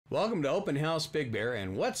Welcome to Open House Big Bear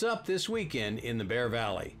and what's up this weekend in the Bear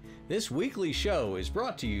Valley. This weekly show is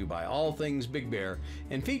brought to you by All Things Big Bear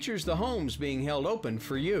and features the homes being held open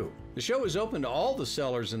for you. The show is open to all the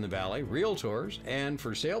sellers in the valley, realtors, and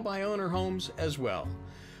for sale by owner homes as well.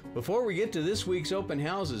 Before we get to this week's open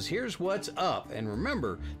houses, here's what's up. And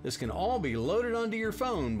remember, this can all be loaded onto your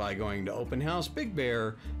phone by going to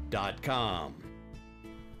openhousebigbear.com.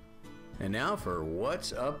 And now for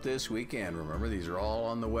what's up this weekend. Remember, these are all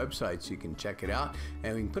on the website, so you can check it out,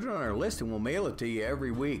 and we can put it on our list and we'll mail it to you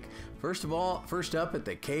every week. First up at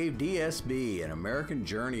the Cave DSB, An American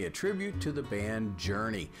Journey, a tribute to the band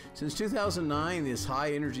Journey. Since 2009, this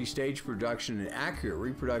high-energy stage production and accurate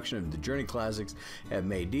reproduction of the Journey classics have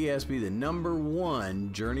made DSB the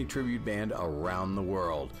 #1 Journey tribute band around the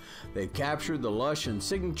world. They've captured the lush and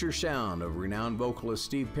signature sound of renowned vocalist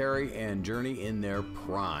Steve Perry and Journey in their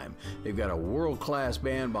prime. They've got a world-class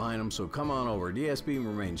band behind them, so come on over. DSB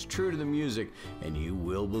remains true to the music, and you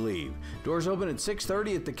will believe. Doors open at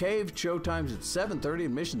 6:30 at the Cave. Showtimes at 7:30.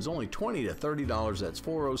 Admission's only $20 to $30. That's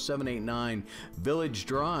 40789 Village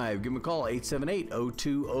Drive. Give them a call,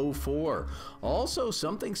 878-0204. Also,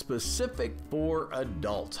 something specific for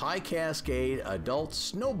adults. High Cascade Adult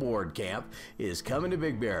Snowboard Camp is coming to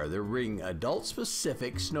Big Bear. They're bringing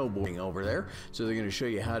adult-specific snowboarding over there, so they're going to show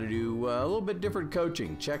you how to do a little bit different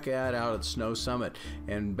coaching. Check that out at Snow Summit.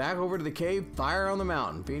 And back over to the Cave, Fire on the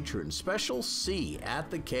Mountain, featuring Special C at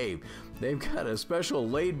the Cave. They've got a special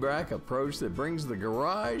laid-back approach that brings the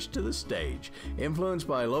garage to the stage. Influenced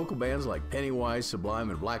by local bands like Pennywise,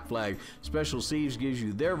 Sublime, and Black Flag, Special C's gives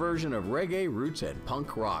you their version of reggae, roots, and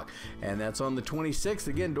punk rock. And that's on the 26th.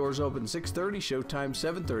 Again, doors open 6:30, showtime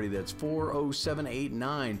 7:30. That's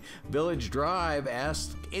 40789 Village Drive.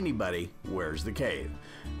 Ask anybody, where's the Cave?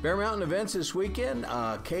 Bear Mountain events this weekend.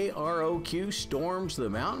 KROQ storms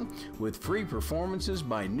the mountain with free performances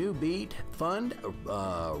by New Beat Fund,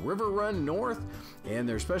 River Run North, and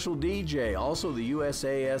their special DJ. Also, the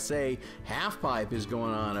USASA Half Pipe is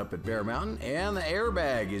going on up at Bear Mountain, and the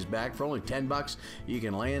Airbag is back for only $10. You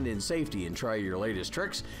can land in safety and try your latest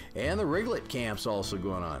tricks, and the Riglet Camp's also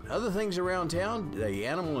going on. Other things around town, the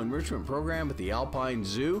Animal Enrichment Program at the Alpine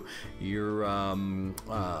Zoo. Your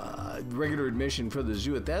regular admission for the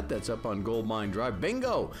zoo at that's up on Gold Mine Drive.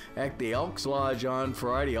 Bingo at the Elks Lodge on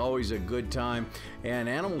Friday, always a good time. And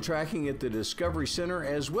animal tracking at the Discovery Center,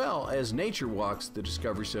 as well as nature walks at the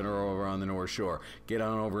Discovery Center over on the North Shore. Get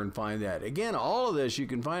on over and find that. Again, all of this you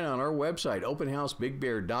can find on our website,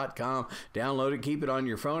 openhousebigbear.com. Download it, keep it on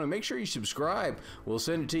your phone, and make sure you subscribe. We'll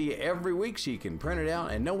send it to you every week so you can print it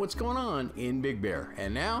out and know what's going on in Big Bear.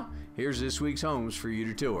 And now, here's this week's homes for you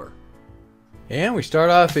to tour. And we start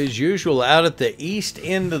off as usual out at the east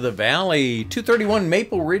end of the valley, 231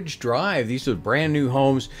 Maple Ridge Drive. These are brand new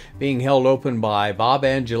homes being held open by Bob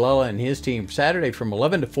Angelella and his team Saturday from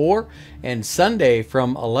 11 to 4 and Sunday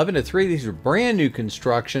from 11 to 3. These are brand new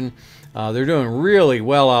construction. They're doing really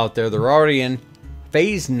well out there. They're already in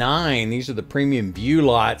phase 9. These are the premium view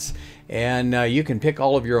lots. And you can pick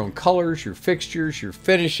all of your own colors, your fixtures, your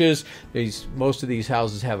finishes. Most of these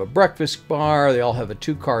houses have a breakfast bar. They all have a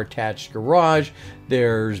 2-car attached garage.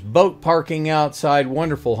 There's boat parking outside.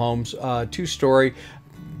 Wonderful homes, 2-story,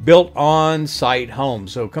 built on-site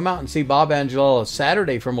homes. So come out and see Bob Angelella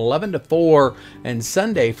Saturday from 11 to 4 and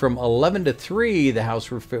Sunday from 11 to 3. The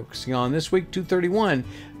house we're focusing on this week, 231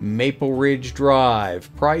 Maple Ridge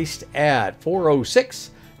Drive, priced at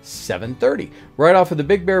 $406,730. Right off of the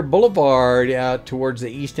Big Bear Boulevard out towards the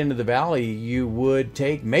east end of the valley, you would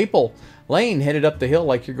take Maple Lane, headed up the hill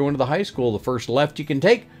like you're going to the high school. The first left you can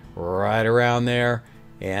take, right around there,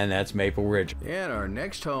 and that's Maple Ridge. And our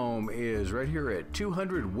next home is right here at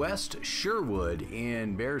 200 West Sherwood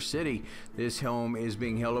in Bear City. This home is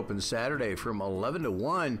being held open Saturday from 11 to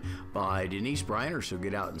 1 by Denise Briner, so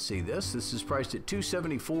get out and see this. This is priced at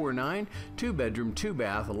 $274,900, 2-bedroom,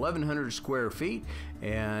 2-bath, 1,100 square feet,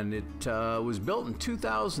 and it was built in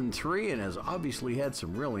 2003 and has obviously had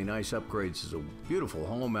some really nice upgrades. It's a beautiful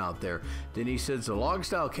home out there. Denise says it's a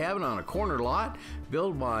log-style cabin on a corner lot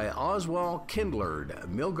built by Oswald Kindlard.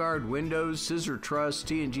 Milgard windows, scissor truss,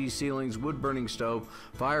 T&G ceilings, wood-burning stove,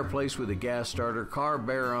 fireplace with a gas starter, car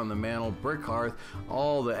bearer on the mantle, brick hearth,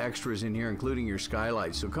 all the extras in here, including your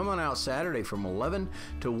skylights. So come on out Saturday from 11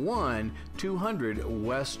 to 1, 200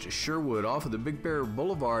 West Sherwood. Off of the Big Bear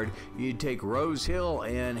Boulevard, you take Rose Hill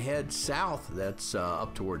and head south. That's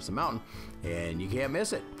up towards the mountain. and you can't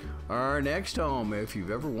miss it. Our next home, if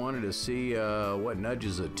you've ever wanted to see what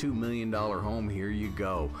nudges a $2 million home, here you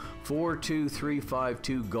go.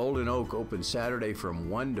 42352 Golden Oak, open Saturday from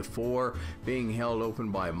 1 to 4, being held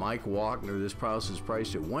open by Mike Walkner. This house is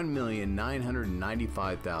priced at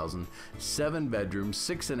 $1,995,000, 7 bedrooms,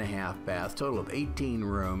 6.5 bath, total of 18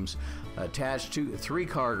 rooms, attached to a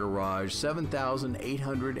 3-car garage,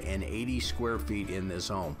 7,880 square feet in this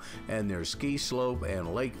home. And there's ski slope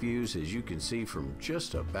and lake views, as you can see, from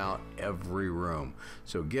just about every room.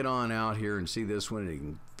 So get on out here and see this one. It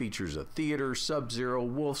features a theater, Sub-Zero,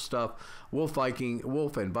 Wolf stuff, Wolf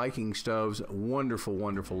and Viking stoves, wonderful,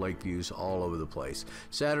 wonderful lake views all over the place.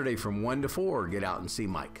 Saturday from 1 to 4, get out and see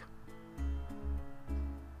Mike.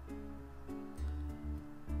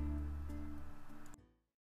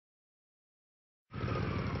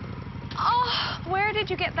 Oh, where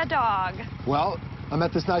did you get the dog? Well, I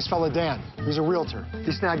met this nice fella, Dan. He's a realtor.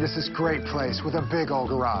 He snagged us this great place with a big old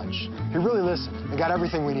garage. He really listened and got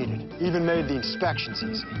everything we needed. Even made the inspections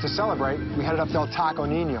easy. To celebrate, we headed up Del Taco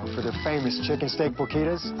Nino for their famous chicken steak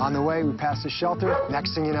boquitas. On the way, we passed his shelter.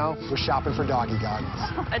 Next thing you know, we're shopping for doggy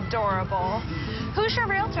goggles. Adorable. Who's your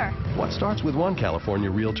realtor? What starts with one California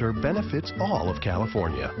realtor benefits all of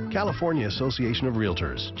California. California Association of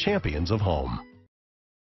Realtors, champions of home.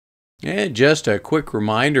 And just a quick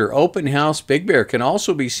reminder, Open House Big Bear can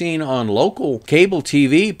also be seen on local cable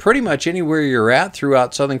TV pretty much anywhere you're at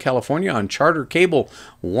throughout Southern California on Charter Cable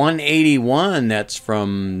 181. That's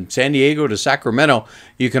from San Diego to Sacramento.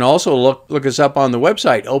 You can also look us up on the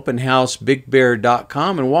website,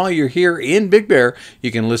 openhousebigbear.com. And while you're here in Big Bear,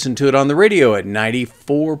 you can listen to it on the radio at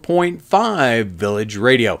 94.5 Village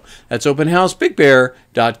Radio. That's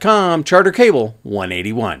openhousebigbear.com, Charter Cable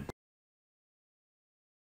 181.